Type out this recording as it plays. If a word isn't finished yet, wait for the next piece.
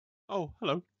Oh,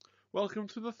 hello. Welcome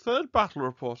to the third battle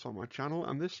report on my channel,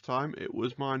 and this time it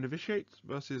was my Novitiates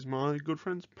versus my good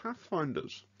friends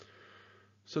Pathfinders.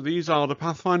 So these are the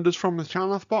Pathfinders from the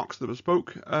Chalnath box, the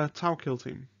bespoke Tower Kill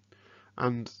team.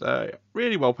 And they're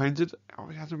really well painted.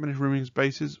 He hasn't finished rooming his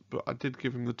bases, but I did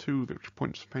give him the 2 victory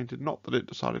points for painted. Not that it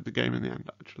decided the game in the end,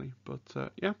 actually.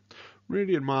 But yeah,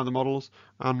 really admire the models.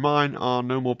 And mine are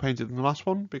no more painted than the last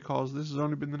one, because this has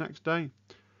only been the next day.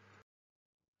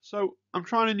 So I'm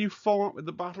trying a new format with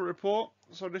the battle report.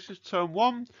 So this is turn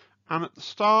 1, and at the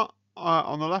start,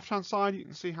 on the left hand side, you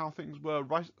can see how things were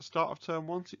right at the start of turn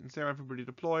 1, so you can see how everybody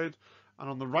deployed.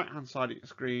 And on the right hand side of your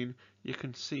screen, you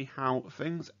can see how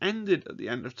things ended at the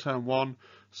end of turn 1,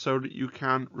 so that you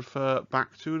can refer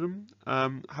back to them.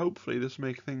 Hopefully this will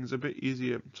make things a bit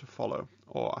easier to follow,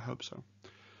 or I hope so.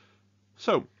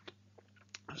 So,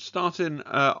 starting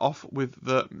off with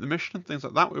the mission and things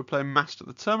like that, we were playing Master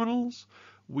the Terminals.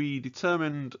 We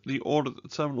determined the order that the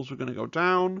terminals were going to go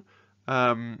down.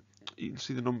 You can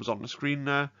see the numbers on the screen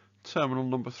there. Terminal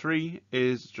number 3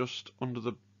 is just under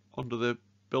the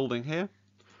building here.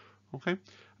 Okay.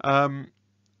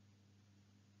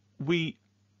 We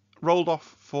rolled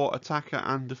off for attacker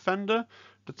and defender.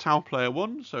 The Tau player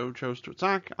won, so chose to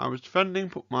attack. I was defending,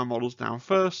 put my models down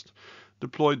first,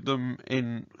 deployed them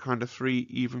in kind of 3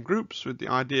 even groups, with the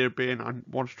idea being I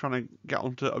was trying to get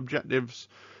onto objectives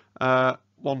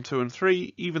 1, 2, and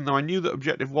 3. Even though I knew that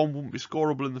objective 1 wouldn't be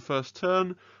scoreable in the first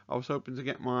turn, I was hoping to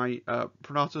get my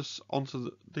Pronatus onto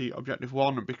the objective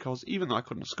 1, because even though I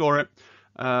couldn't score it,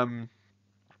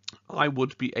 I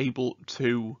would be able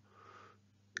to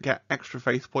get extra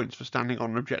faith points for standing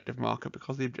on an objective marker,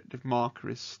 because the objective marker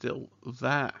is still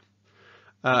there.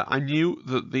 I knew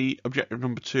that the objective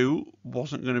number 2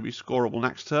 wasn't going to be scoreable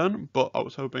next turn, but I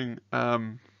was hoping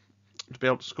to be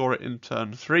able to score it in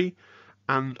turn 3,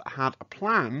 and had a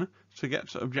plan to get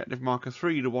to objective marker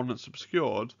 3, the one that's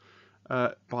obscured,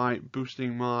 by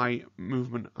boosting my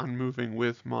movement and moving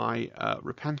with my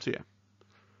Repentia.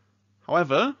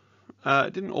 However,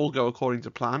 it didn't all go according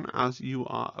to plan, as you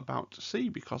are about to see,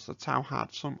 because the Tau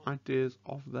had some ideas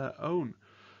of their own.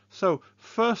 So,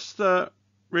 first,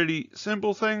 really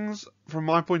simple things from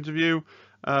my point of view,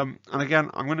 and again,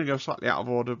 I'm going to go slightly out of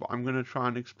order, but I'm going to try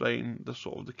and explain the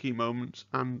sort of the key moments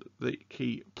and the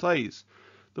key plays.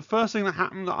 The first thing that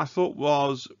happened that I thought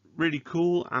was really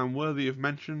cool and worthy of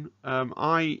mention,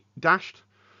 I dashed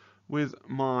with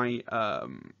my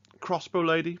crossbow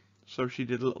lady, so she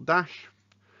did a little dash.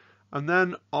 And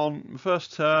then on the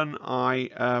first turn,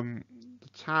 the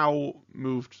Tau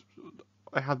moved.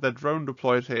 They had their drone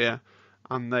deployed here,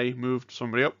 and they moved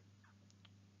somebody up.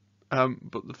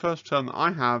 But the first turn that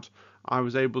I had, I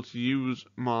was able to use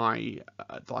my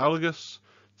Dialogus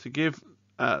to give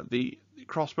the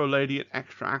crossbow lady an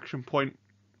extra action point.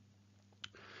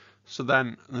 So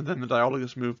then the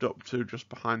Dialogus moved up to just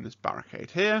behind this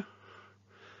barricade here.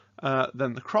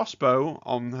 Then the crossbow,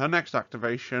 on her next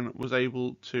activation, was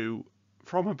able to,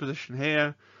 from her position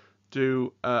here,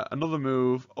 do another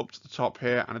move up to the top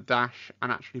here and a dash,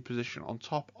 and actually position on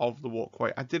top of the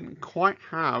walkway. I didn't quite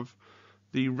have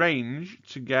the range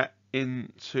to get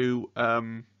into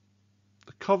the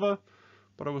cover,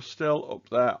 but I was still up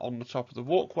there on the top of the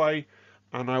walkway,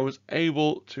 and I was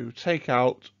able to take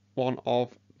out one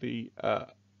of the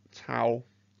Tau.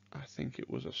 I think it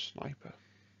was a sniper.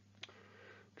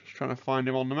 Just trying to find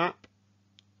him on the map.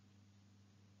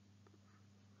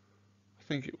 I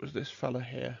think it was this fella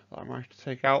here that I managed to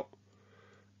take out.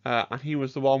 And he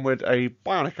was the one with a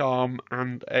bionic arm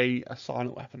and a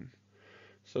silent weapon.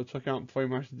 So took out before he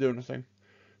managed to do anything.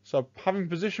 So having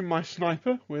positioned my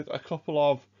sniper with a couple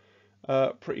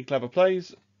of pretty clever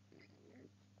plays,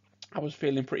 I was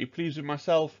feeling pretty pleased with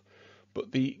myself.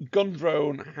 But the gun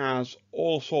drone has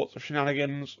all sorts of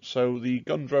shenanigans. So the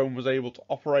gun drone was able to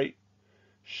operate,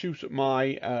 shoot at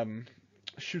my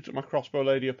crossbow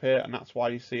lady up here, and that's why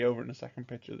you see over in the second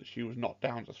picture that she was knocked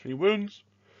down to 3 wounds.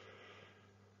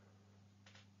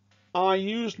 I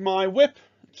used my whip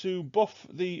to buff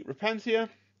the Repentia,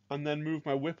 and then move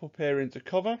my whip up here into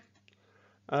cover.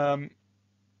 And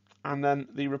then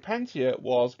the Repentia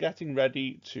was getting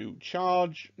ready to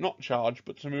charge, not charge,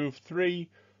 but to move 3,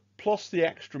 plus the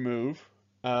extra move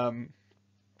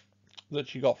that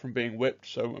she got from being whipped,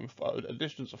 so a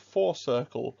distance of 4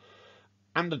 circle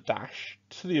and a dash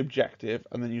to the objective,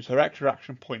 and then use her extra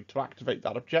action point to activate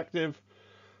that objective.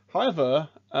 However,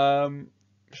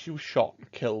 she was shot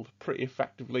and killed pretty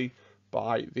effectively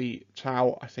by the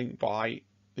Tau, I think by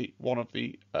one of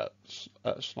the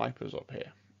snipers up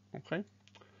here. Okay,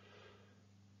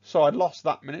 so I'd lost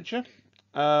that miniature.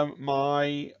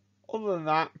 My other than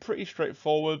that, pretty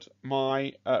straightforward.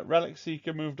 My Relic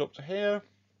Seeker moved up to here,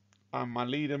 and my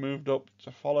leader moved up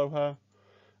to follow her.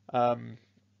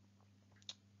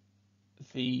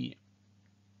 The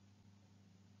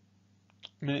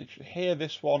miniature here,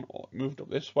 this one moved up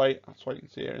this way. That's why you can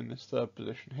see it in this third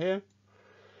position here.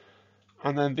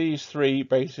 And then these three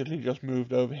basically just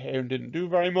moved over here and didn't do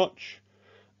very much.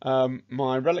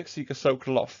 My Relic Seeker soaked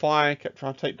a lot of fire, kept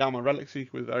trying to take down my Relic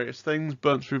Seeker with various things,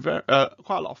 burnt through quite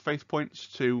a lot of faith points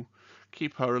to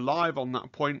keep her alive on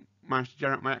that point, managed to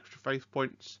generate my extra faith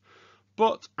points.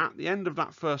 But at the end of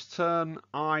that first turn,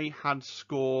 I had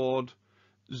scored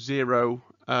 0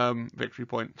 victory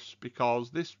points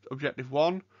because this objective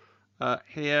 1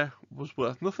 here was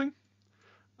worth nothing.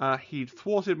 He'd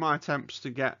thwarted my attempts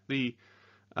to get the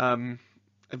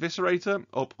Eviscerator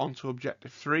up onto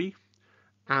objective 3,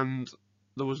 and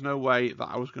there was no way that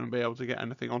I was going to be able to get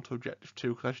anything onto objective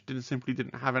 2 because I simply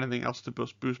didn't have anything else to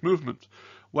boost movement.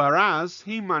 Whereas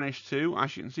he managed to,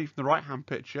 as you can see from the right hand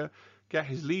picture, get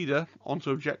his leader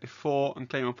onto objective 4 and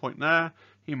claim a point there.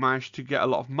 He managed to get a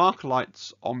lot of marker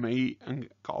lights on me and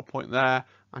got a point there,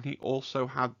 and he also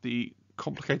had the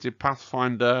complicated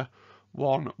Pathfinder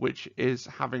one, which is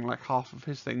having like half of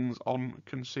his things on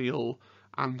conceal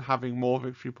and having more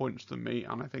victory points than me,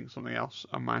 and I think something else.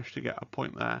 I managed to get a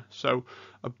point there. So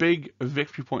a big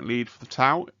victory point lead for the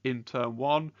Tau in turn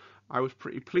 1. I was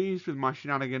pretty pleased with my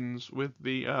shenanigans with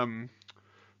the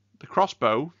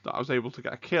crossbow, that I was able to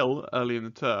get a kill early in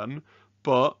the turn,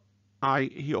 but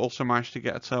he also managed to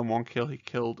get a turn 1 kill. He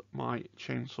killed my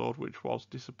chainsword, which was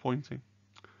disappointing.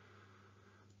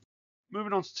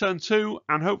 Moving on to turn 2,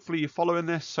 and hopefully you're following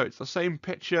this. So it's the same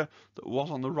picture that was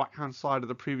on the right hand side of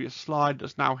the previous slide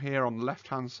that's now here on the left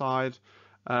hand side,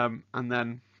 and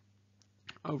then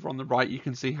over on the right you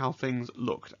can see how things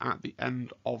looked at the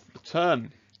end of the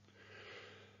turn.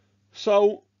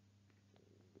 So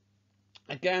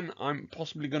again, I'm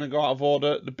possibly going to go out of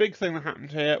order. The big thing that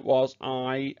happened here was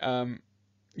I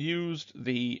used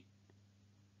the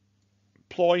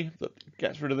ploy that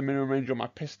gets rid of the minimum range on my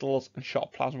pistols and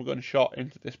shot a plasma gun shot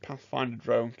into this Pathfinder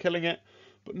drone, killing it,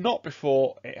 but not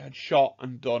before it had shot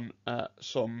and done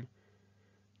some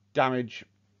damage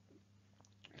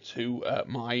to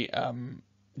my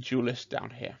duelist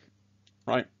down here,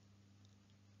 right?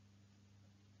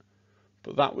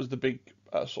 But that was the big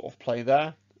sort of play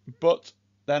there. But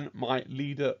then my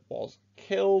leader was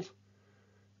killed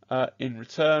in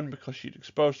return because she'd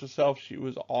exposed herself. She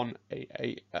was on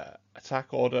a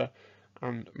attack order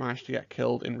and managed to get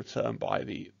killed in return by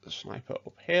the sniper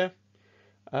up here.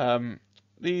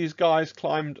 These guys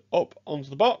climbed up onto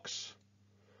the box,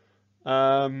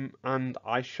 and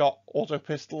I shot auto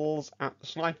pistols at the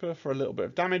sniper for a little bit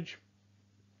of damage.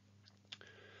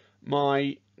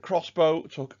 My crossbow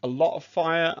took a lot of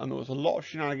fire, and there was a lot of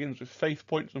shenanigans with faith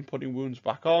points and putting wounds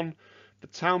back on. The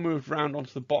Tau moved round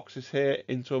onto the boxes here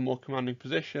into a more commanding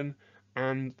position,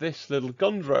 and this little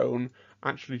gun drone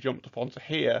actually jumped up onto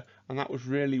here, and that was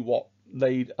really what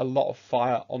laid a lot of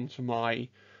fire onto my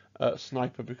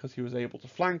sniper because he was able to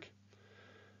flank.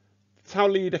 The Tau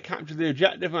leader captured the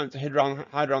objective and went to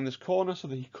hide around this corner so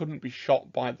that he couldn't be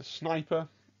shot by the sniper,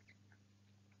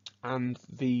 and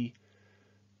the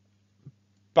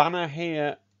banner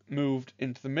here moved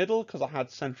into the middle because I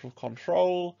had central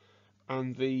control,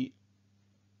 and the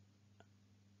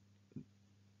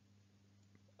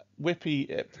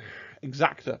Whippy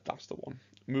Exactor, that's the one,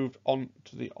 moved on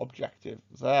to the objective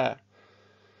there.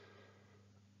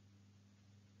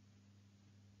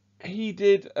 He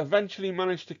did eventually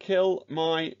manage to kill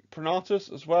my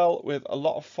Pronatus as well with a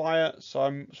lot of fire, so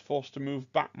I'm forced to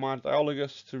move back my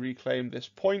Diologus to reclaim this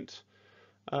point.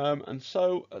 And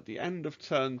so at the end of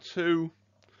turn 2,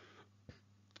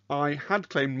 I had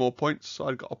claimed more points, so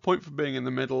I'd got a point for being in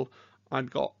the middle, I'd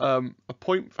got a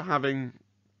point for having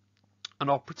an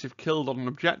operative killed on an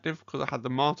objective because I had the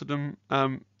martyrdom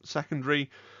secondary.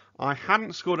 I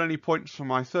hadn't scored any points for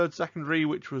my third secondary,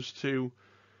 which was to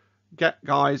get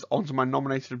guys onto my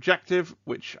nominated objective,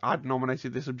 which I'd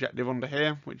nominated this objective under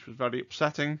here, which was very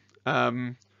upsetting.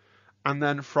 And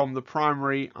then from the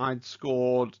primary, I'd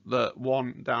scored the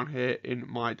one down here in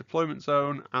my deployment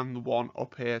zone and the one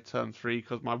up here turn 3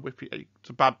 because my whip, it's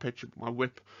a bad picture, but my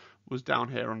whip was down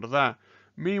here under there.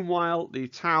 Meanwhile, the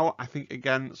Tau, I think,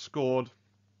 again, scored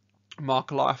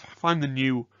marker light. I find the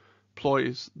new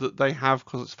ploys that they have,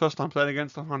 because it's the first time playing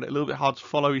against, I find it a little bit hard to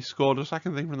follow. He scored a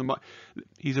second thing from the...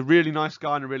 He's a really nice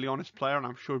guy and a really honest player, and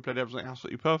I'm sure he played everything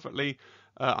absolutely perfectly.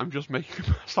 I'm just making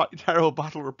a slightly terrible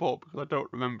battle report because I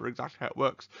don't remember exactly how it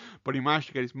works. But he managed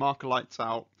to get his marker lights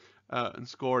out and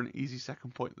score an easy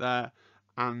second point there.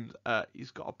 And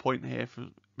he's got a point here for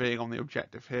being on the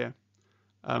objective here.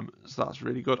 So that's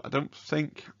really good. I don't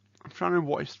think, I'm trying to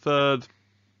remember what his third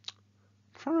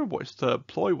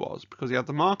ploy was, because he had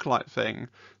the Markerlight thing,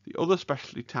 the other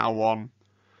specialty Tau one,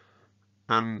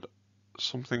 and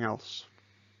something else.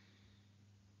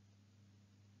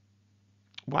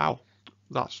 Wow,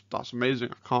 that's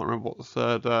amazing. I can't remember what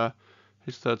the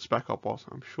his third spec op was.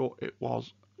 I'm sure it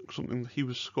was something that he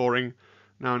was scoring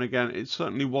now and again. It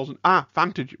certainly wasn't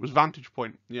Vantage. It was Vantage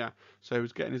Point. Yeah, so he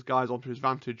was getting his guys onto his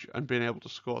Vantage and being able to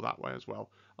score that way as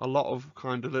well. A lot of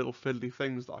kind of little fiddly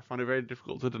things that I find it very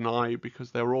difficult to deny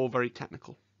because they were all very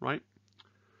technical, right?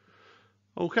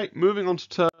 Okay, moving on to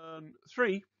turn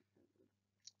 3,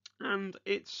 and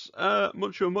it's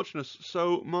much of a muchness.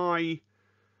 So my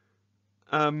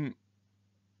banner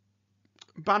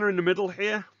in the middle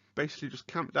here basically just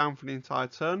camped down for the entire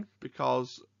turn,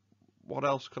 because what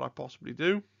else could I possibly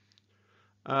do?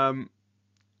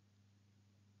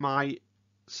 My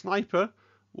sniper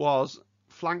was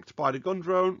flanked by the gun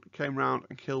drone, came round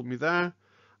and killed me there.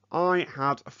 I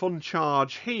had a fun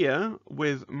charge here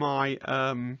with my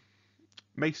the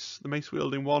mace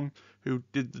wielding one, who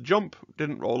did the jump,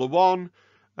 didn't roll a 1,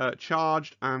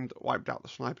 charged and wiped out the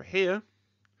sniper here.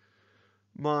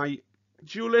 My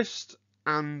duelist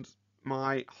and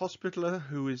my hospitaller,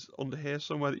 who is under here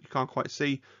somewhere that you can't quite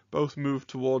see, both moved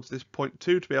towards this point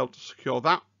 2 to be able to secure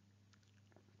that.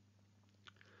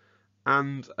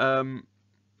 And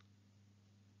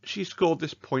she scored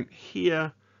this point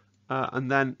here,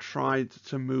 and then tried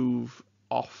to move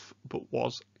off but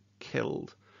was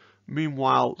killed.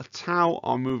 Meanwhile, the Tau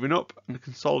are moving up and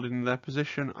consolidating their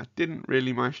position. I didn't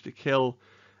really manage to kill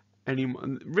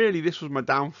anyone. Really, this was my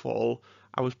downfall.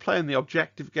 I was playing the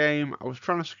objective game. I was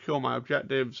trying to secure my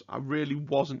objectives. I really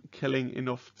wasn't killing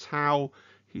enough Tau.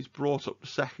 He's brought up the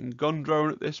second gun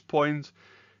drone at this point.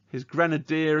 His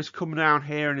grenadier is coming down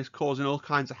here and is causing all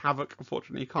kinds of havoc.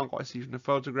 Unfortunately, you can't quite see from the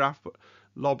photograph, but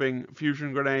lobbing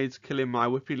fusion grenades, killing my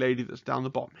whippy lady that's down the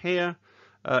bottom here.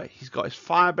 He's got his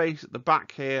firebase at the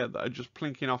back here that are just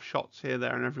plinking off shots here,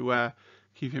 there, and everywhere,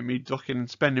 keeping me ducking and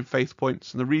spending faith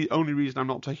points. And the only reason I'm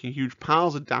not taking huge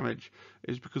piles of damage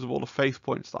is because of all the faith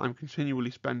points that I'm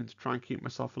continually spending to try and keep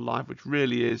myself alive, which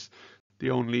really is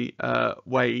the only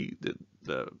way that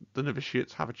the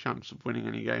Novitiates have a chance of winning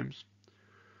any games.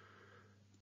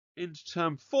 Into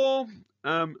turn 4,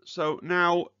 so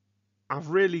now I've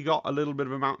really got a little bit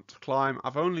of a mountain to climb.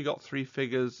 I've only got 3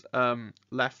 figures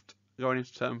left going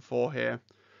into turn 4 here,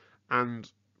 and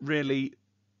really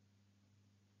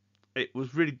it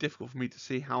was really difficult for me to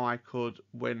see how I could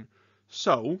win.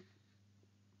 So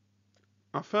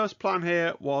my first plan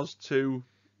here was to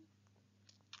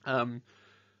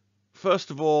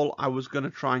first of all, I was going to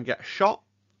try and get a shot.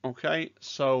 Okay,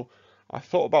 so I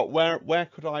thought about where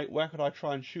could I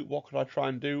try and shoot, what could I try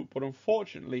and do, but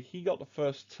unfortunately he got the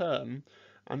first turn,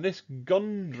 and this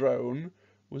gun drone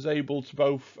was able to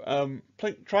both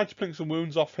try to plink some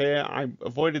wounds off here. I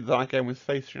avoided that again with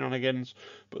faith shenanigans,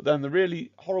 but then the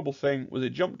really horrible thing was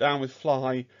it jumped down with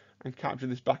fly and captured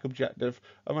this back objective.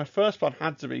 And my first plan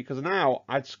had to be, because now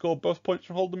I'd scored both points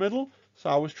from hold the middle, so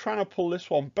I was trying to pull this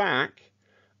one back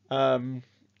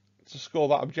to score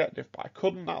that objective, but I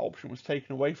couldn't. That option was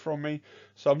taken away from me,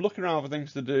 so I'm looking around for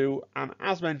things to do. And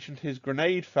as mentioned, his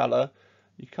grenade fella,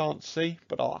 you can't see,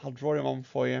 but I'll draw him on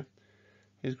for you.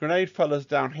 His grenade fella's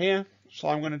down here, so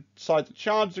I'm going to decide to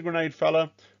charge the grenade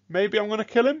fella. Maybe I'm going to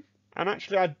kill him, and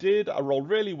actually I did. I rolled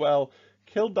really well,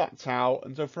 killed that Tau,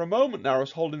 and so for a moment there I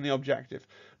was holding the objective.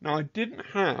 Now I didn't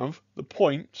have the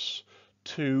points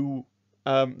to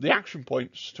the action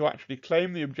points to actually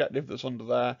claim the objective that's under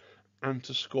there and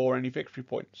to score any victory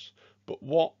points. But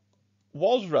what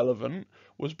was relevant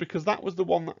was because that was the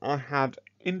one that I had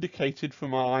indicated for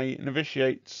my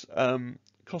Novitiates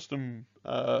custom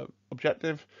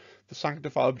objective, the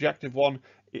Sanctify objective one.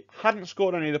 It hadn't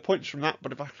scored any of the points from that,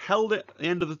 but if I held it at the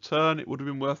end of the turn, it would have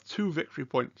been worth 2 victory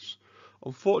points.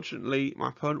 Unfortunately, my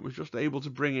opponent was just able to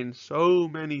bring in so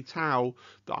many Tau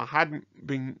that I hadn't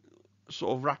been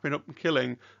sort of wrapping up and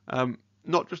killing.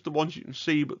 Not just the ones you can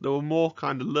see, but there were more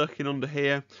kind of lurking under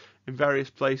here in various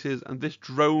places. And this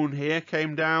drone here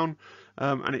came down,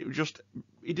 and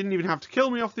he didn't even have to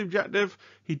kill me off the objective.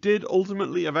 He did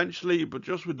ultimately, eventually, but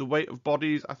just with the weight of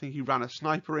bodies, I think he ran a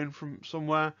sniper in from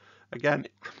somewhere. Again,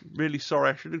 really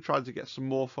sorry, I should have tried to get some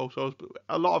more photos, but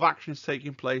a lot of action is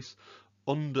taking place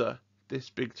under this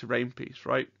big terrain piece,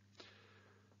 right?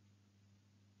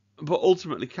 But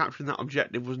ultimately, capturing that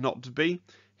objective was not to be.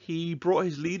 He brought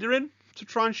his leader in to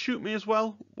try and shoot me as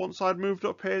well. Once I'd moved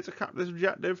up here to capture this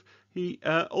objective, he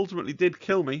ultimately did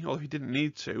kill me, although he didn't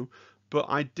need to. but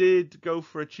I did go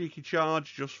for a cheeky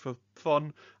charge just for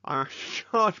fun. I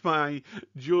charged my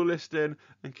duelist in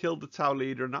and killed the Tau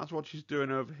leader, and that's what she's doing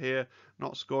over here,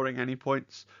 not scoring any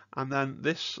points. And then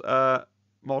this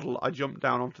model, I jumped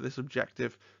down onto this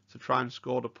objective to try and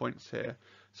score the points here.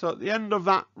 So at the end of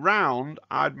that round,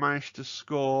 I'd managed to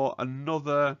score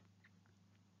another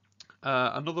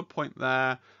point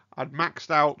there. I'd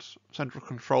maxed out central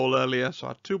control earlier, so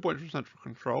I had 2 points from central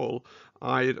control.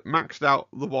 I'd maxed out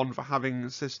the one for having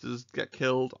sisters get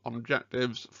killed on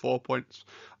objectives, 4 points.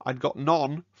 I'd got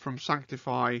none from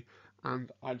Sanctify, and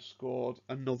I'd scored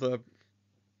another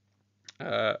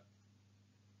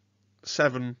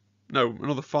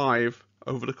another 5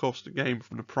 over the course of the game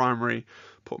from the primary,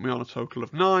 put me on a total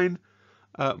of 9.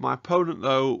 My opponent,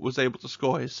 though, was able to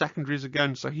score his secondaries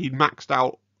again, so he'd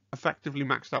effectively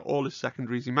maxed out all his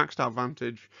secondaries. He maxed out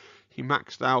Vantage, he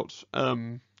maxed out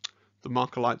the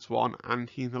Marker Lights one, and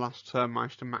he in the last turn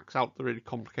managed to max out the really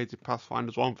complicated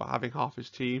Pathfinders one for having half his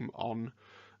team on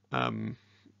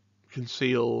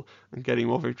Conceal and getting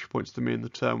more victory points than me in the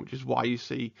turn, which is why you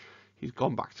see he's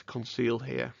gone back to Conceal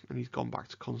here, and he's gone back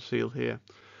to Conceal here.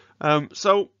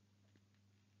 So,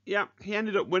 yeah, he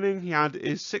ended up winning. He had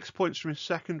his 6 points from his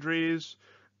secondaries,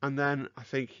 and then I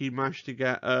think he managed to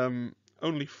get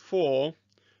only 4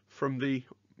 from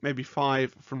maybe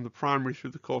 5 from the primary through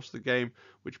the course of the game,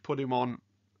 which put him on,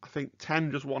 I think,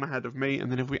 10, just 1 ahead of me.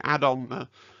 And then if we add on the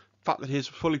fact that his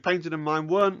fully painted and mine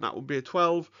weren't, that would be a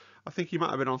 12. I think he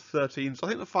might have been on 13. So I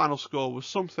think the final score was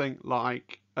something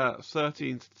like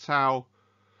 13 to the Tau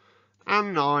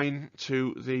and 9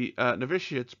 to the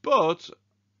Novitiates. But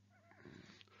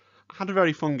I had a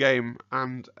very fun game,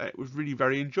 and it was really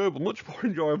very enjoyable, much more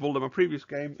enjoyable than my previous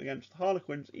game against the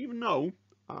Harlequins, even though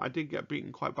I did get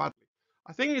beaten quite badly.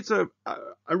 I think it's a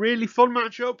really fun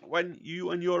matchup when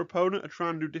you and your opponent are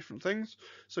trying to do different things.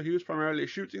 So he was primarily a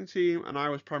shooting team, and I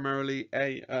was primarily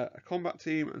a combat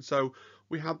team, and so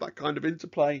we had that kind of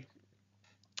interplay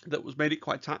that made it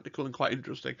quite tactical and quite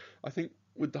interesting. I think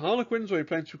with the Harlequins, where you're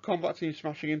playing two combat teams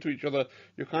smashing into each other,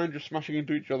 you're kind of just smashing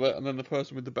into each other, and then the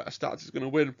person with the better stats is going to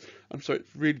win. And so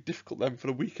it's really difficult then for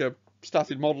the weaker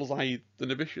statted models, i.e. the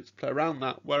Novitiates, to play around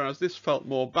that. Whereas this felt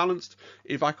more balanced.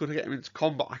 If I could get him into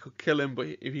combat, I could kill him, but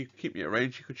if he could keep me at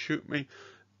range, he could shoot me.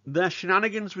 Their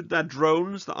shenanigans with their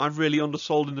drones that I've really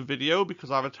undersold in the video because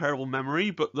I have a terrible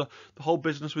memory, but the whole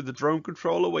business with the drone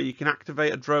controller where you can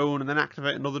activate a drone and then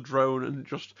activate another drone and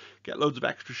just get loads of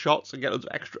extra shots and get loads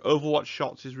of extra Overwatch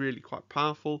shots is really quite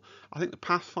powerful. I think the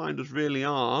Pathfinders really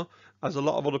are, as a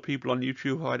lot of other people on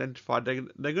YouTube have identified,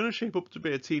 they're going to shape up to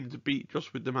be a team to beat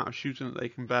just with the amount of shooting that they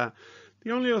can bear.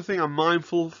 The only other thing I'm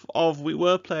mindful of, we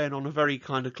were playing on a very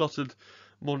kind of cluttered,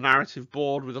 more narrative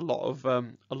board with a lot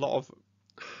of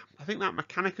I think that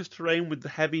Mechanicus terrain with the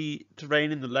heavy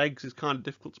terrain in the legs is kind of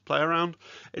difficult to play around.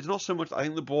 It's not so much that I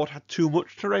think the board had too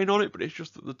much terrain on it, but it's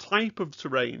just that the type of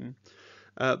terrain,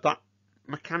 that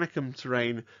Mechanicum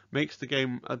terrain, makes the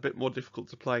game a bit more difficult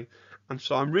to play. And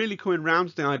so I'm really coming round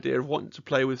to the idea of wanting to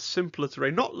play with simpler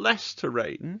terrain, not less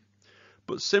terrain,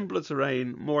 but simpler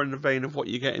terrain, more in the vein of what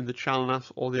you get in the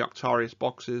Chalnath or the Octarius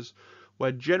boxes,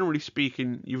 where generally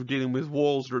speaking you're dealing with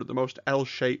walls that are at the most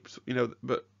L-shaped,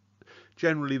 but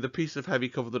generally the pieces of heavy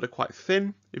cover that are quite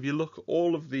thin. If you look at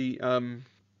all of the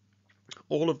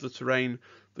terrain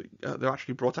that they're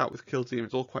actually brought out with Kill Team,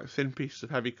 it's all quite thin pieces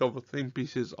of heavy cover, thin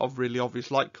pieces of really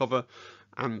obvious light cover,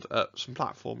 and some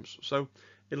platforms. So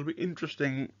it'll be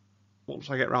interesting once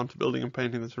I get around to building and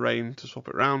painting the terrain to swap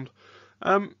it around.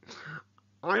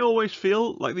 I always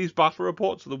feel like these battle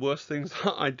reports are the worst things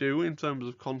that I do in terms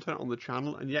of content on the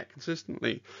channel, and yet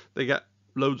consistently they get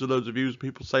loads of views.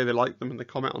 People say they like them and they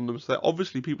comment on them, so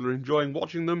obviously people are enjoying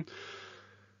watching them.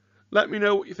 Let me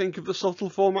know what you think of the subtle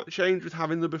format change with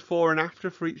having the before and after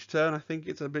for each turn. I think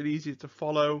it's a bit easier to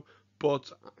follow,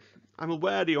 but I'm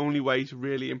aware the only way to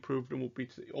really improve them would be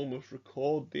to almost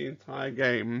record the entire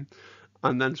game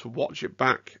and then to watch it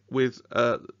back with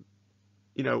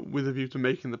with a view to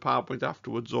making the PowerPoint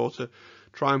afterwards, or to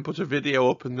try and put a video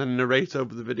up and then narrate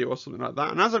over the video or something like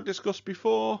that. And as I've discussed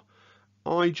before,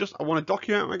 I want to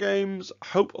document my games. I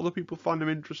hope other people find them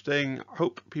interesting. I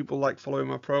hope people like following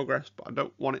my progress, but I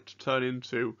don't want it to turn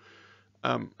into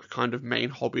a kind of main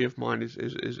hobby of mine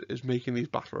is making these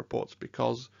battle reports,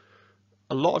 because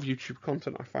a lot of YouTube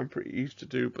content I find pretty easy to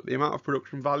do, but the amount of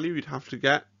production value you'd have to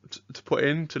get to put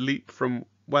in to leap from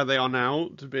where they are now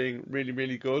to being really,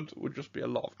 really good would just be a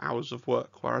lot of hours of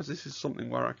work. Whereas this is something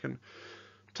where I can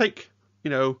take,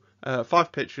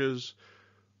 5 pictures,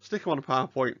 stick them on a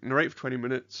PowerPoint, narrate for 20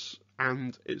 minutes,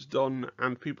 and it's done,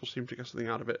 and people seem to get something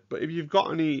out of it. But if you've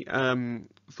got any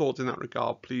thoughts in that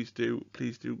regard, please do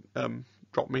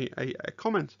drop me a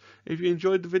comment. If you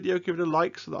enjoyed the video, give it a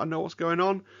like so that I know what's going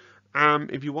on.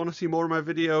 If you want to see more of my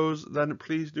videos, then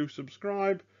please do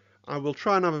subscribe. I will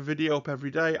try and have a video up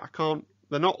every day.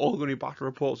 They're not all going to be battle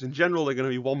reports. In general, they're going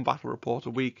to be one battle report a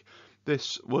week.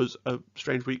 This was a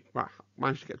strange week. I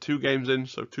managed to get 2 games in,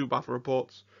 so 2 battle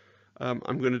reports.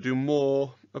 I'm going to do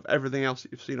more of everything else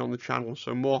that you've seen on the channel,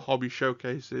 so more hobby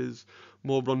showcases,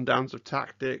 more rundowns of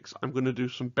tactics. I'm going to do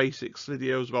some basics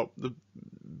videos about the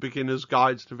beginner's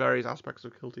guides to various aspects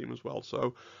of Kill Team as well.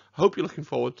 So I hope you're looking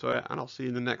forward to it, and I'll see you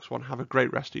in the next one. Have a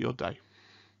great rest of your day.